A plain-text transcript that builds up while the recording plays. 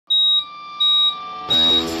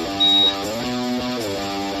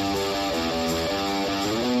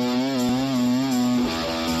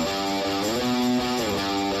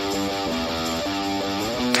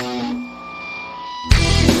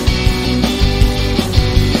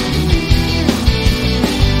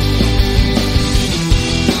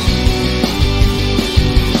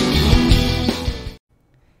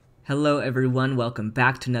Hello everyone, welcome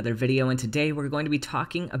back to another video, and today we're going to be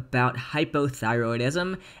talking about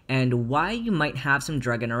hypothyroidism and why you might have some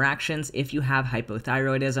drug interactions if you have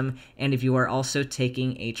hypothyroidism, and if you are also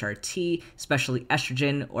taking HRT, especially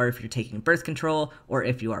estrogen, or if you're taking birth control, or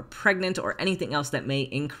if you are pregnant, or anything else that may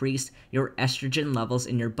increase your estrogen levels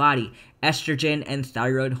in your body. Estrogen and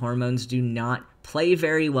thyroid hormones do not play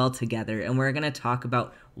very well together, and we're going to talk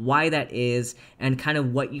about why that is and kind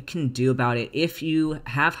of what you can do about it if you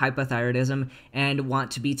have hypothyroidism and want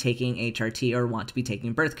to be taking HRT or want to be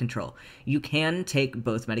taking birth control. You can take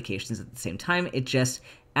both medications at the same time. It just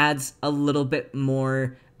adds a little bit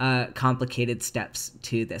more complicated steps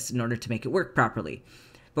to this in order to make it work properly.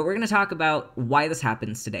 But we're going to talk about why this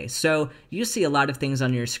happens today. So you see a lot of things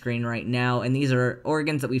on your screen right now, and these are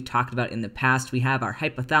organs that we've talked about in the past. We have our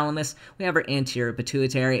hypothalamus, we have our anterior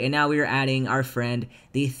pituitary, and now we are adding our friend,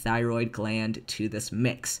 the thyroid gland, to this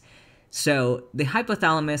mix. So the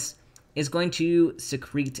hypothalamus is going to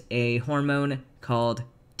secrete a hormone called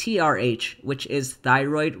TRH, which is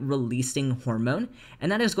thyroid releasing hormone, and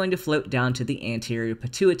that is going to float down to the anterior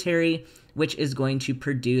pituitary, which is going to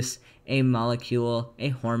produce a molecule, a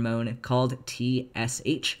hormone called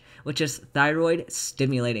TSH, which is thyroid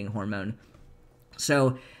stimulating hormone.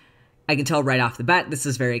 So I can tell right off the bat, this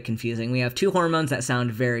is very confusing. We have two hormones that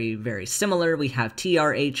sound very, very similar. We have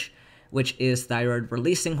TRH, which is thyroid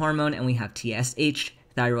releasing hormone, and we have TSH,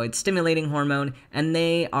 thyroid stimulating hormone, and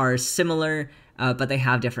they are similar, but they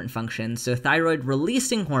have different functions. So thyroid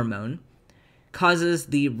releasing hormone causes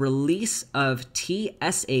the release of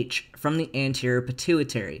TSH from the anterior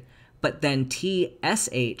pituitary, but then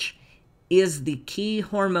TSH is the key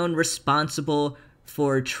hormone responsible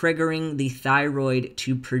for triggering the thyroid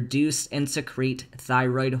to produce and secrete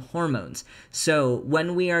thyroid hormones. So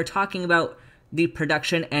when we are talking about the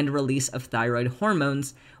production and release of thyroid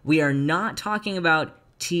hormones, we are not talking about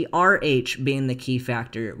TRH being the key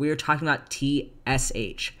factor. We are talking about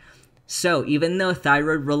TSH. So even though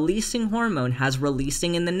thyroid releasing hormone has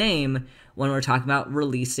releasing in the name, when we're talking about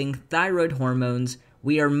releasing thyroid hormones,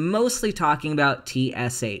 we are mostly talking about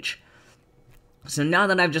TSH. So now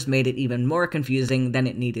that I've just made it even more confusing than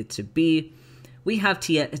it needed to be, we have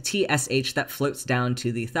TSH that floats down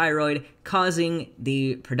to the thyroid, causing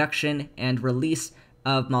the production and release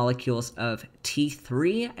of molecules of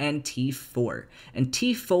T3 and T4. And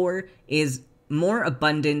T4 is more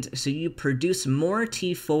abundant, so you produce more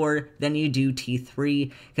T4 than you do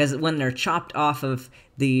T3, because when they're chopped off of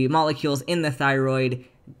the molecules in the thyroid,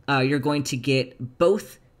 you're going to get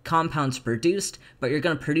both compounds produced, but you're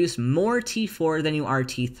going to produce more T4 than you are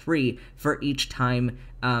T3 for each time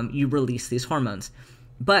you release these hormones.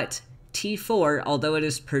 But T4, although it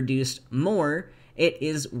is produced more, it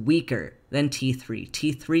is weaker than T3.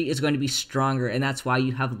 T3 is going to be stronger, and that's why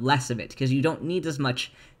you have less of it, because you don't need as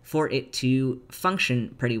much for it to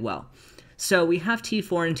function pretty well. So we have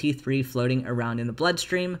T4 and T3 floating around in the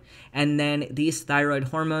bloodstream, and then these thyroid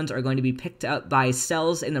hormones are going to be picked up by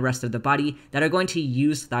cells in the rest of the body that are going to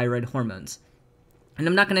use thyroid hormones. And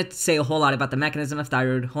I'm not going to say a whole lot about the mechanism of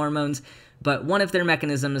thyroid hormones, but one of their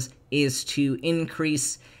mechanisms is to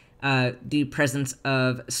increase the presence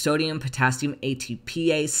of sodium-potassium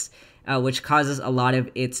ATPase, which causes a lot of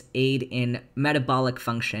its aid in metabolic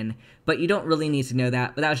function. But you don't really need to know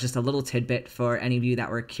that, but that was just a little tidbit for any of you that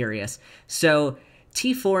were curious. So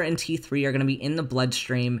T4 and T3 are going to be in the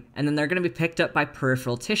bloodstream, and then they're going to be picked up by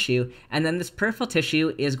peripheral tissue, and then this peripheral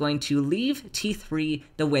tissue is going to leave T3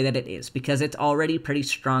 the way that it is, because it's already pretty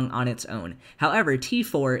strong on its own. However,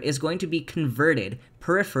 T4 is going to be converted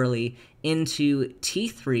peripherally into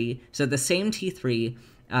T3, so the same T3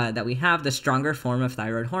 that we have, the stronger form of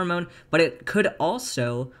thyroid hormone, but it could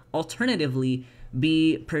also alternatively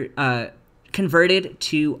be converted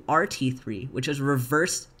to RT3, which is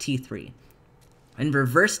reverse T3. And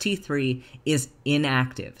reverse T3 is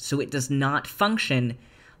inactive, so it does not function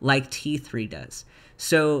like T3 does.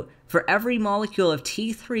 So for every molecule of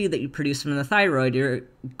T3 that you produce from the thyroid, you're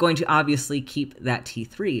going to obviously keep that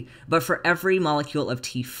T3. But for every molecule of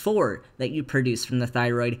T4 that you produce from the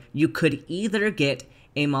thyroid, you could either get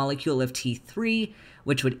a molecule of T3,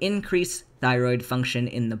 which would increase thyroid function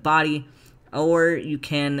in the body, or you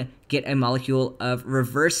can get a molecule of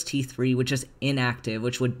reverse T3, which is inactive,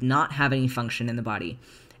 which would not have any function in the body.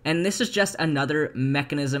 And this is just another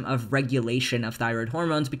mechanism of regulation of thyroid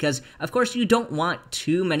hormones because, of course, you don't want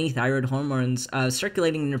too many thyroid hormones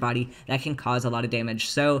circulating in your body that can cause a lot of damage.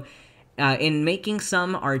 So in making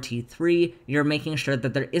some RT3, you're making sure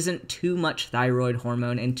that there isn't too much thyroid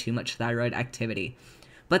hormone and too much thyroid activity.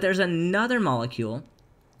 But there's another molecule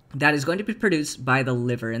that is going to be produced by the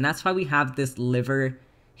liver, and that's why we have this liver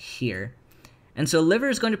here. And so liver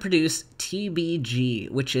is going to produce TBG,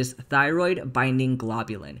 which is thyroid binding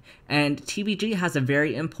globulin. And TBG has a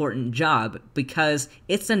very important job because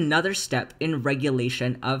it's another step in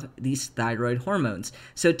regulation of these thyroid hormones.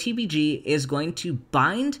 So TBG is going to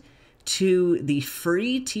bind to the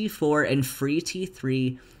free T4 and free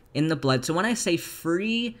T3 in the blood. So when I say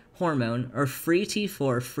free hormone or free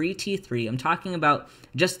T4, free T3, I'm talking about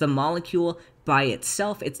just the molecule by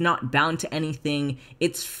itself. It's not bound to anything.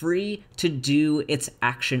 It's free to do its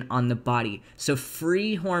action on the body. So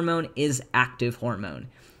free hormone is active hormone.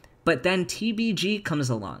 But then TBG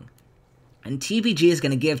comes along. And TBG is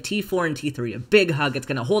going to give T4 and T3 a big hug. It's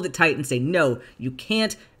going to hold it tight and say, no, you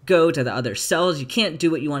can't go to the other cells. You can't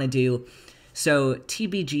do what you want to do. So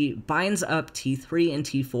TBG binds up T3 and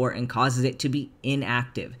T4 and causes it to be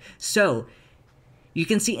inactive. So you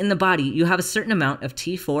can see in the body, you have a certain amount of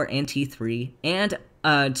T4 and T3 and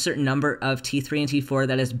a certain number of T3 and T4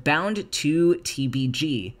 that is bound to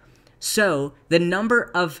TBG. So the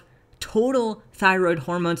number of total thyroid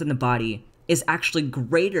hormones in the body is actually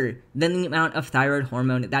greater than the amount of thyroid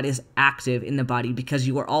hormone that is active in the body because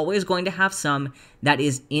you are always going to have some that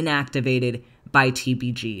is inactivated by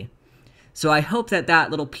TBG. So I hope that that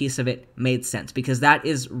little piece of it made sense because that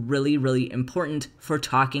is really, really important for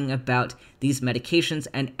talking about these medications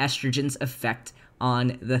and estrogen's effect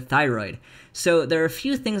on the thyroid. So there are a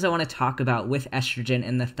few things I want to talk about with estrogen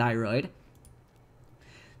and the thyroid.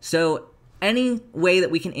 So any way that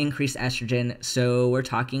we can increase estrogen, so we're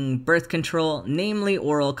talking birth control, namely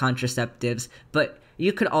oral contraceptives, but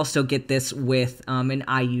you could also get this with an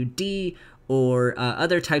IUD or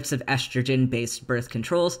other types of estrogen-based birth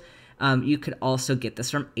controls. You could also get this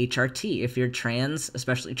from HRT. If you're trans,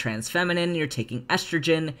 especially trans feminine, you're taking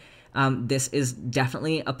estrogen, this is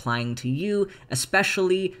definitely applying to you,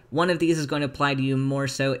 especially one of these is going to apply to you more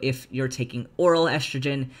so if you're taking oral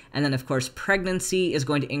estrogen. And then, of course, pregnancy is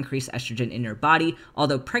going to increase estrogen in your body,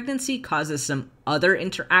 although pregnancy causes some other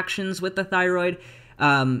interactions with the thyroid.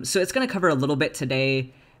 So it's going to cover a little bit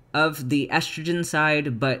today of the estrogen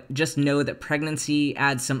side, but just know that pregnancy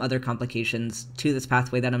adds some other complications to this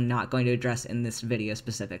pathway that I'm not going to address in this video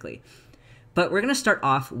specifically. But we're going to start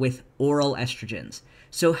off with oral estrogens.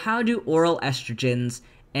 So how do oral estrogens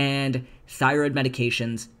and thyroid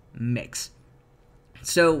medications mix?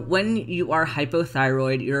 So when you are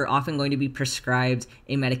hypothyroid, you're often going to be prescribed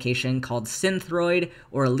a medication called synthroid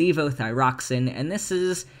or levothyroxine, and this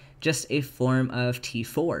is just a form of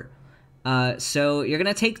T4. So you're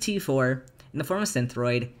going to take T4 in the form of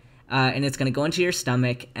synthroid, and it's going to go into your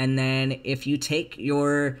stomach, and then if you take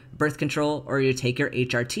your birth control or you take your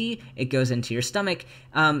HRT, it goes into your stomach.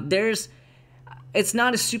 It's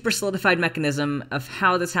not a super solidified mechanism of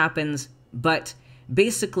how this happens, but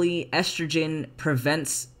basically estrogen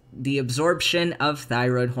prevents the absorption of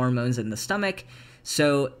thyroid hormones in the stomach,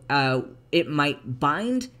 so it might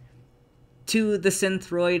bind to the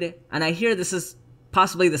synthroid, and I hear this is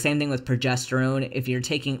possibly the same thing with progesterone. If you're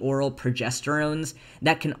taking oral progesterones,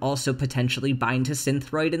 that can also potentially bind to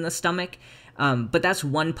synthroid in the stomach. But that's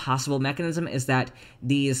one possible mechanism, is that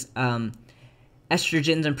these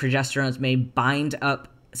estrogens and progesterones may bind up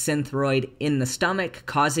synthroid in the stomach,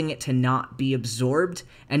 causing it to not be absorbed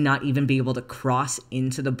and not even be able to cross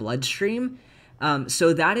into the bloodstream.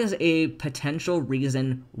 So that is a potential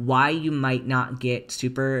reason why you might not get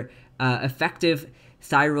super effective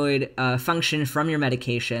thyroid function from your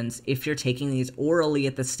medications if you're taking these orally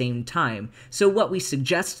at the same time. So what we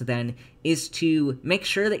suggest then is to make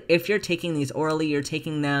sure that if you're taking these orally, you're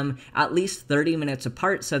taking them at least 30 minutes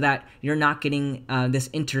apart so that you're not getting this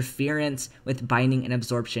interference with binding and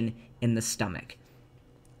absorption in the stomach.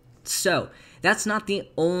 So that's not the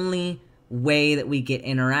only way that we get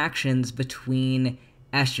interactions between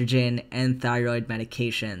estrogen and thyroid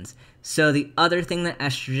medications. So the other thing that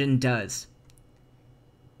estrogen does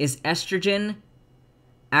is estrogen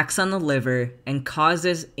acts on the liver and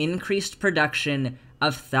causes increased production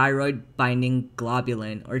of thyroid-binding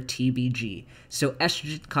globulin, or TBG. So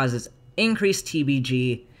estrogen causes increased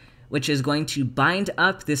TBG, which is going to bind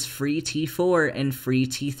up this free T4 and free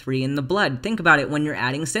T3 in the blood. Think about it when you're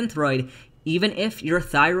adding synthroid. Even if your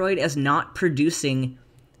thyroid is not producing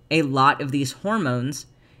a lot of these hormones,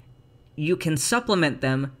 you can supplement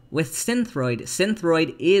them with synthroid.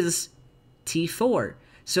 Synthroid is T4.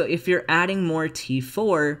 So if you're adding more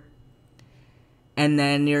T4 and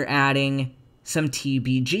then you're adding some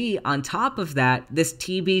TBG on top of that, this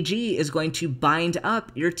TBG is going to bind up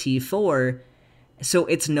your T4 so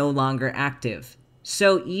it's no longer active.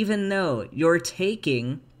 So even though you're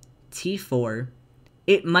taking T4,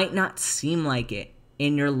 it might not seem like it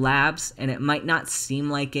in your labs and it might not seem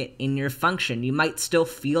like it in your function. You might still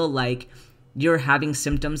feel like you're having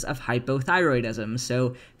symptoms of hypothyroidism,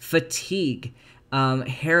 so fatigue,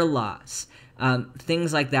 hair loss,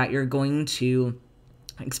 things like that. You're going to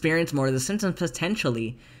experience more of the symptoms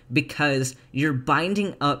potentially because you're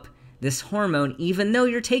binding up this hormone. Even though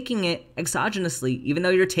you're taking it exogenously, even though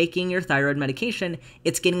you're taking your thyroid medication,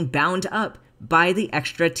 it's getting bound up by the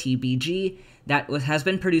extra TBG that has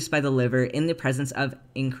been produced by the liver in the presence of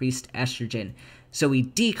increased estrogen. So we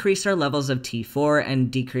decrease our levels of T4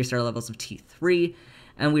 and decrease our levels of T3,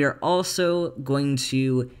 and we are also going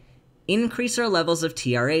to increase our levels of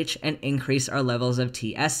TRH and increase our levels of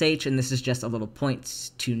TSH. And this is just a little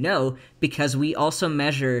point to know because we also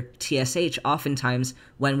measure TSH oftentimes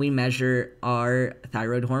when we measure our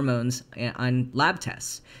thyroid hormones on lab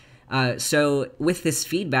tests. So with this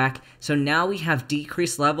feedback, so now we have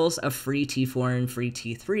decreased levels of free T4 and free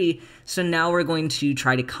T3. So now we're going to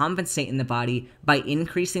try to compensate in the body by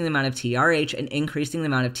increasing the amount of TRH and increasing the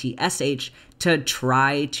amount of TSH to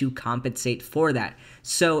try to compensate for that.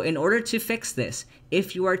 So in order to fix this,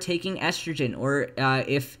 if you are taking estrogen or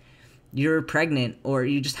if you're pregnant or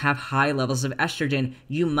you just have high levels of estrogen,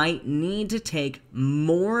 you might need to take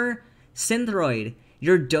more synthroid.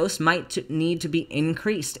 Your dose might need to be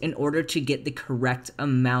increased in order to get the correct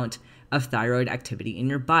amount of thyroid activity in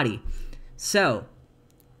your body. So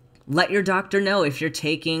let your doctor know if you're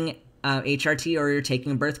taking HRT or you're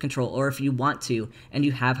taking birth control or if you want to and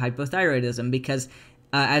you have hypothyroidism because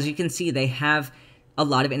as you can see, they have a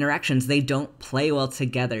lot of interactions. They don't play well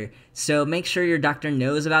together. So make sure your doctor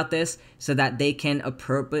knows about this so that they can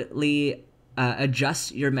appropriately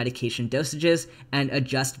adjust your medication dosages and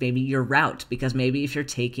adjust maybe your route, because maybe if you're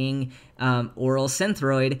taking oral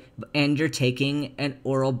synthroid and you're taking an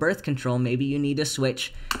oral birth control, maybe you need to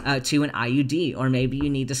switch to an IUD, or maybe you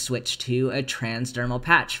need to switch to a transdermal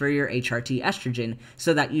patch for your HRT estrogen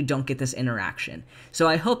so that you don't get this interaction. So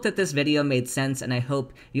I hope that this video made sense, and I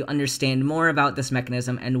hope you understand more about this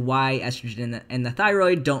mechanism and why estrogen and the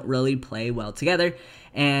thyroid don't really play well together.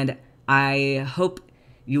 And I hope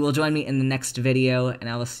you will join me in the next video, and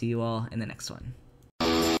I will see you all in the next one.